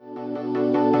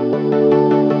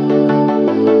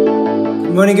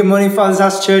Good morning, Father's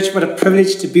House Church. What a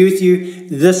privilege to be with you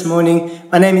this morning.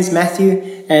 My name is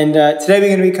Matthew, and today we're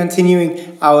going to be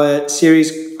continuing our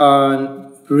series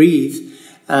on Breathe.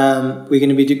 We're going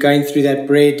to be going through that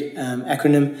BREAD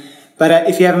acronym. But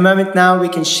if you have a moment now, we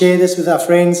can share this with our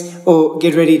friends or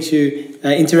get ready to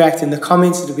interact in the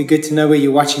comments. It'll be good to know where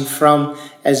you're watching from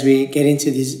as we get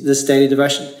into this daily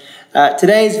devotion.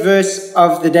 Today's verse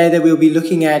of the day that we'll be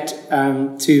looking at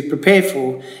to prepare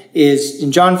for is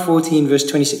in John 14, verse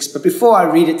 26. But before I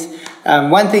read it,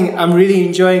 one thing I'm really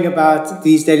enjoying about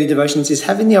these daily devotions is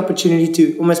having the opportunity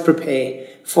to almost prepare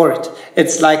for it.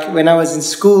 It's like when I was in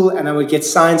school and I would get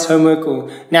science homework or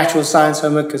natural science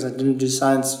homework, because I didn't do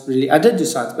science really. I did do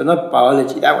science, but not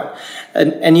biology, that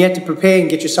one. And you had to prepare and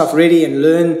get yourself ready and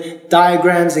learn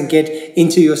diagrams and get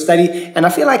into your study. And I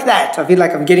feel like that. I feel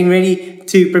like I'm getting ready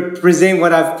to present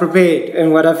what I've prepared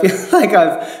and what I feel like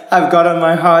I've got on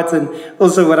my heart, and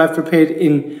also what I've prepared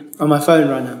on my phone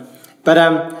right now.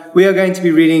 But we are going to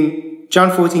be reading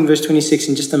John 14, verse 26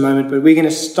 in just a moment, but we're going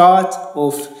to start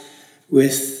off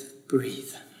with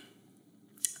breathe.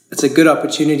 It's a good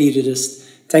opportunity to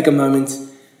just take a moment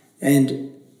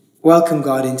and welcome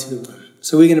God into the room.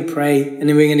 So we're going to pray, and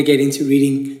then we're going to get into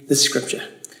reading the scripture.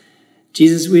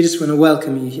 Jesus, we just want to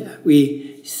welcome you here.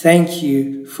 We thank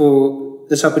you for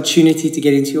this opportunity to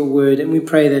get into your word, and we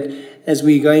pray that as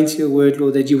we go into your word,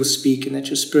 Lord, that you will speak and that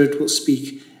your spirit will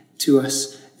speak to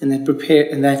us, and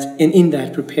in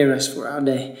that prepare us for our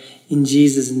day. In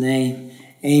Jesus' name,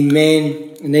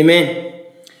 amen and amen.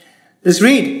 Let's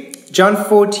read John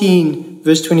 14,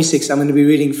 verse 26. I'm going to be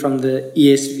reading from the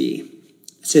ESV.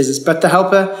 It says this: "But the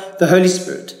Helper, the Holy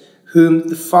Spirit, whom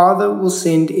the Father will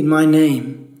send in my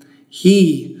name,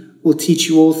 he will teach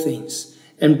you all things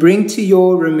and bring to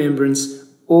your remembrance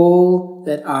all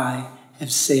that I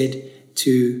have said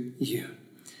to you."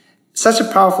 Such a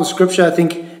powerful scripture. I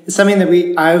think it's something that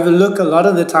I overlook a lot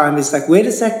of the time. It's like, where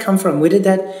does that come from? Where did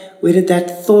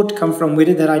that thought come from? Where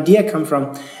did that idea come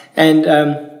from? And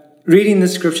reading the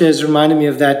scripture has reminded me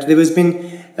of that. There has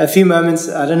been a few moments.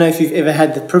 I don't know if you've ever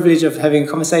had the privilege of having a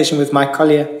conversation with Mike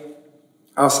Collier,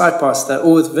 our site pastor,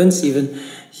 or with Vince even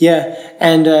here,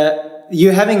 and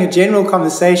you're having a general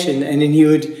conversation, and then you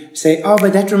would say, "Oh,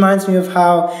 but that reminds me of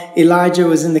how Elijah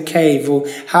was in the cave," or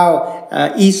how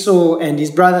Esau and his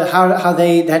brother, how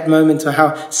they, that moment, or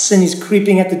how sin is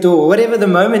creeping at the door, whatever the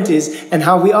moment is, and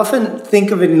how we often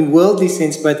think of it in worldly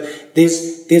sense, but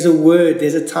there's a word,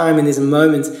 there's a time, and there's a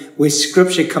moment where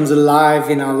scripture comes alive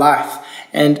in our life.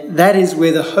 And that is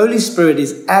where the Holy Spirit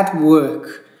is at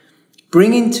work,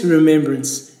 bringing to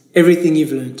remembrance everything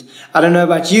you've learned. I don't know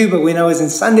about you, but when I was in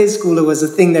Sunday school, it was a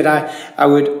thing that I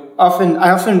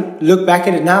often look back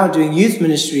at it now doing youth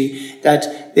ministry,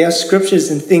 that there are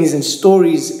scriptures and things and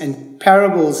stories and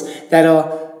parables that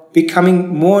are becoming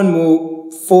more and more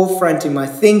forefront in my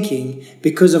thinking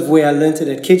because of where I learned it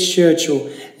at kids' church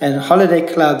and holiday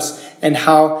clubs, and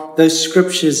how those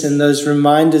scriptures and those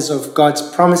reminders of God's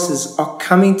promises are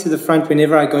coming to the front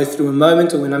whenever I go through a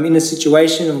moment, or when I'm in a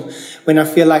situation, or when I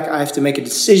feel like I have to make a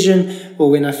decision,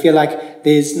 or when I feel like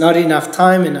there's not enough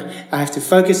time and I have to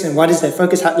focus. And what is that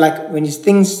focus? Like when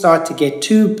things start to get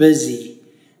too busy,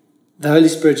 the Holy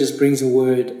Spirit just brings a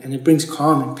word, and it brings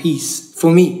calm and peace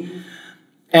for me.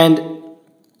 And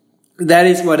that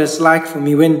is what it's like for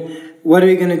me. What are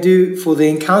we going to do for the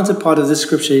encounter part of the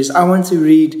scripture is I want to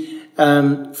read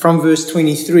from verse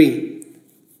 23. It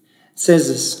says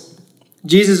this: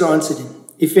 "Jesus answered him,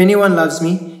 'If anyone loves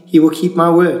me, he will keep my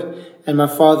word, and my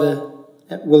Father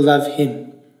will love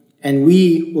him, and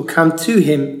we will come to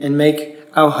him and make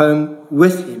our home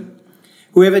with him.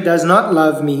 Whoever does not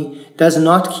love me does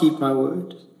not keep my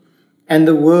word, and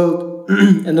the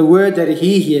word that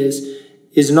he hears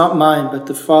is not mine, but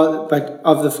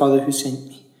of the Father who sent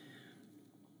me.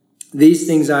 These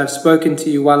things I have spoken to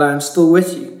you while I am still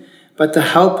with you. But the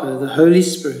Helper, the Holy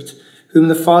Spirit, whom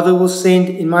the Father will send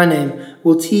in my name,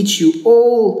 will teach you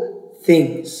all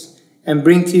things and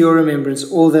bring to your remembrance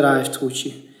all that I have taught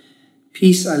you.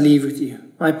 Peace I leave with you.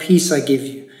 My peace I give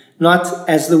you. Not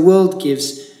as the world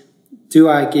gives, do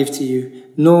I give to you.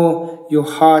 Nor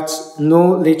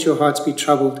let your hearts be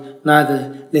troubled,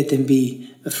 neither let them be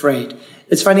afraid."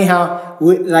 It's funny how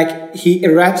he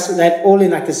wraps that all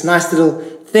in like this nice little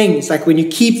thing. It's like when you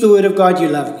keep the word of God, you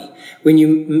love me. When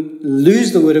you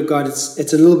lose the word of God,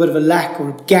 it's a little bit of a lack or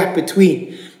a gap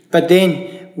between. But then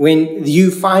when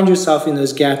you find yourself in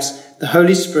those gaps, the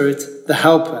Holy Spirit, the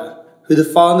Helper, who the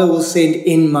Father will send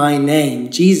in my name,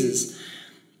 Jesus,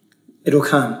 it'll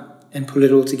come and pull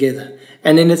it all together.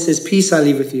 And then it says, "Peace I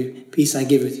leave with you, peace I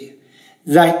give with you."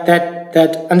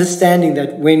 That understanding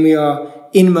that when we are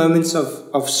in moments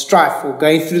of strife or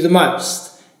going through the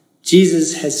most,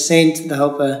 Jesus has sent the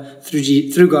helper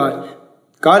through God.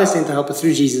 God has sent the helper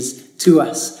through Jesus to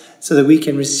us so that we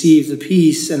can receive the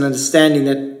peace and understanding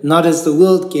that not as the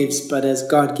world gives, but as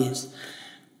God gives.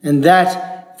 And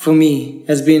that, for me,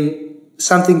 has been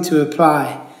something to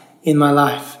apply in my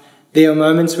life. There are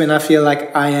moments when I feel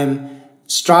like I am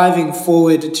striving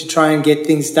forward to try and get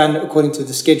things done according to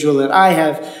the schedule that I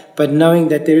have, but knowing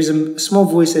that there is a small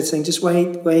voice that's saying, just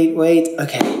wait.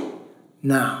 Okay,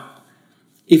 now.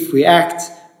 If we act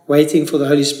waiting for the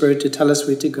Holy Spirit to tell us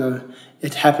where to go,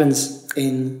 it happens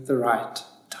in the right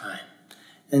time.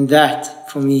 And that,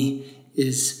 for me,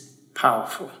 is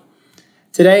powerful.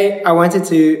 Today, I wanted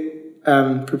to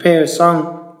prepare a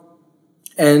song,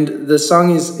 and the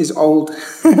song is old.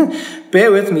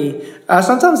 Bear with me.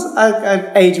 Sometimes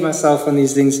I age myself on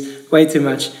these things way too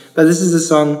much, but this is a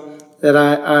song that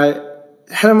I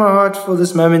had in my heart for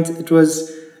this moment. It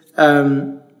was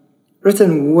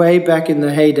written way back in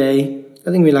the heyday.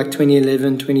 I think we like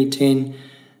 2011, 2010,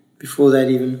 before that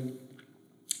even.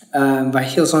 By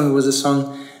Hillsong. It was a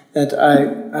song that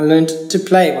I learned to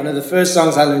play, one of the first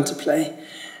songs I learned to play.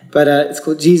 But it's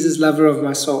called Jesus, Lover of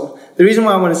My Soul. The reason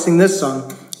why I want to sing this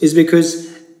song is because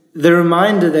the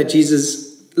reminder that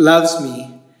Jesus loves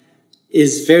me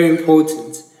is very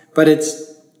important. But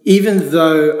it's, even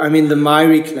though I'm in the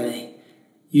miry clay,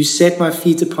 you set my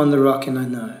feet upon the rock, and I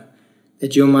know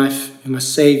that you're my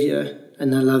Savior,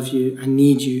 and I love you, I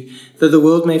need you. Though the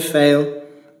world may fail,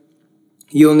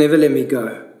 you'll never let me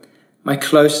go. My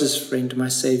closest friend, my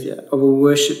Savior, I will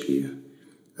worship you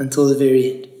until the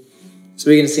very end. So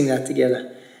we're going to sing that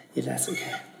together, if that's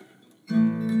okay.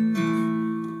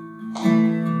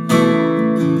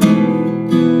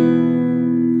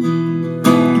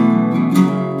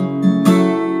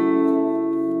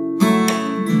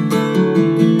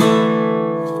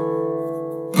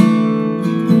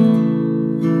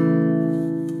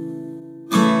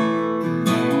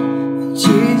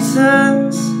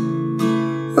 Jesus,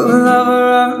 the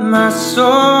lover of my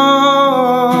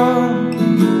soul,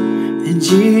 and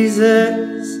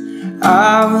Jesus,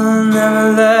 I will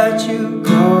never let you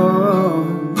go.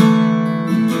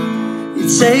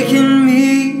 You've taken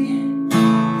me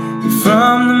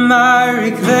from the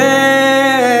miry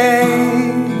clay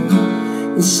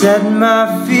and set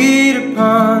my feet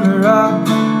upon the rock,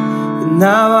 and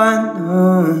now I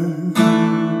know,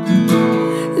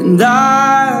 and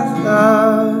I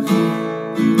love you,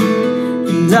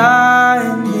 and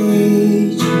I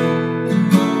need you.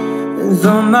 And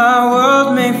though my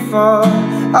world may fall,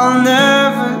 I'll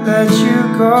never let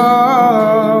you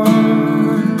go.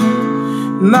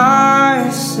 My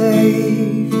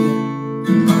Savior,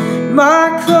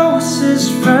 my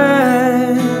closest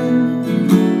friend,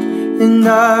 and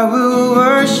I will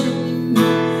worship you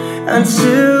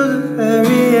until the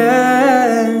very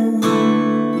end.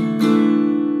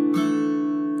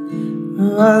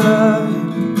 Oh, I love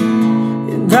you,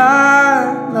 and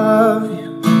I love you,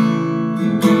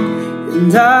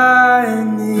 and I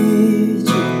need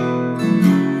you.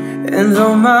 And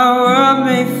though my world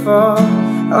may fall,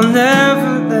 I'll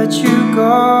never let you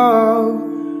go.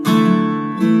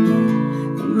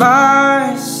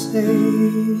 My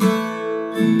Savior,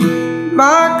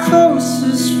 my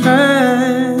closest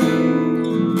friend,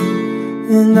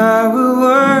 and I will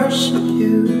worship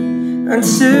you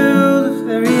until the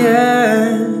very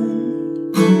end.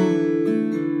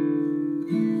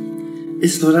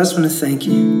 Yes, Lord, I just want to thank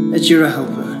you that you're a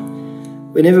helper.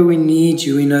 Whenever we need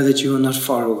you, we know that you are not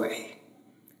far away.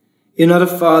 You're not a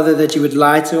father that you would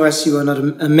lie to us. You are not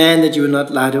a man that you would not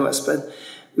lie to us. But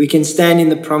we can stand in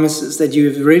the promises that you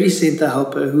have already sent the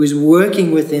helper who is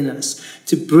working within us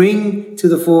to bring to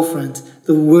the forefront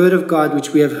the word of God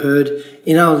which we have heard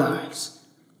in our lives,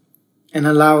 and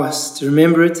allow us to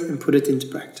remember it and put it into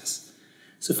practice.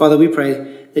 So, Father, we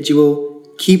pray that you will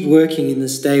keep working in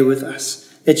this day with us,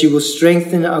 that you will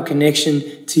strengthen our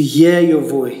connection to hear your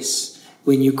voice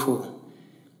when you call.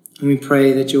 And we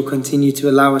pray that you'll continue to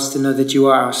allow us to know that you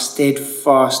are our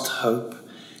steadfast hope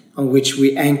on which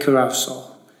we anchor our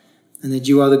soul, and that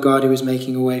you are the God who is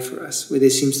making a way for us. Where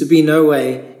there seems to be no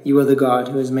way, you are the God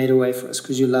who has made a way for us,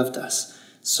 because you loved us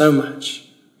so much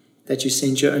that you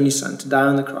sent your only Son to die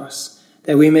on the cross,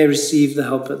 that we may receive the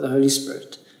help of the Holy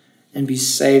Spirit and be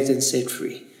saved and set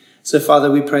free. So, Father,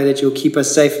 we pray that you'll keep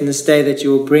us safe in this day, that you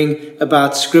will bring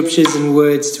about scriptures and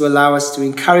words to allow us to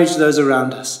encourage those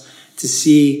around us to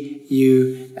see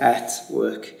you at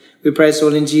work. We pray this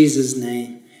all in Jesus'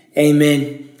 name.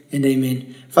 Amen and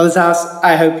amen. Father's house,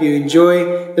 I hope you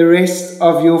enjoy the rest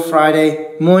of your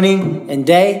Friday morning and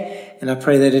day, and I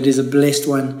pray that it is a blessed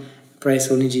one. I pray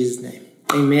this all in Jesus' name.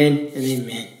 Amen and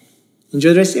amen.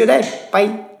 Enjoy the rest of your day.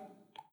 Bye.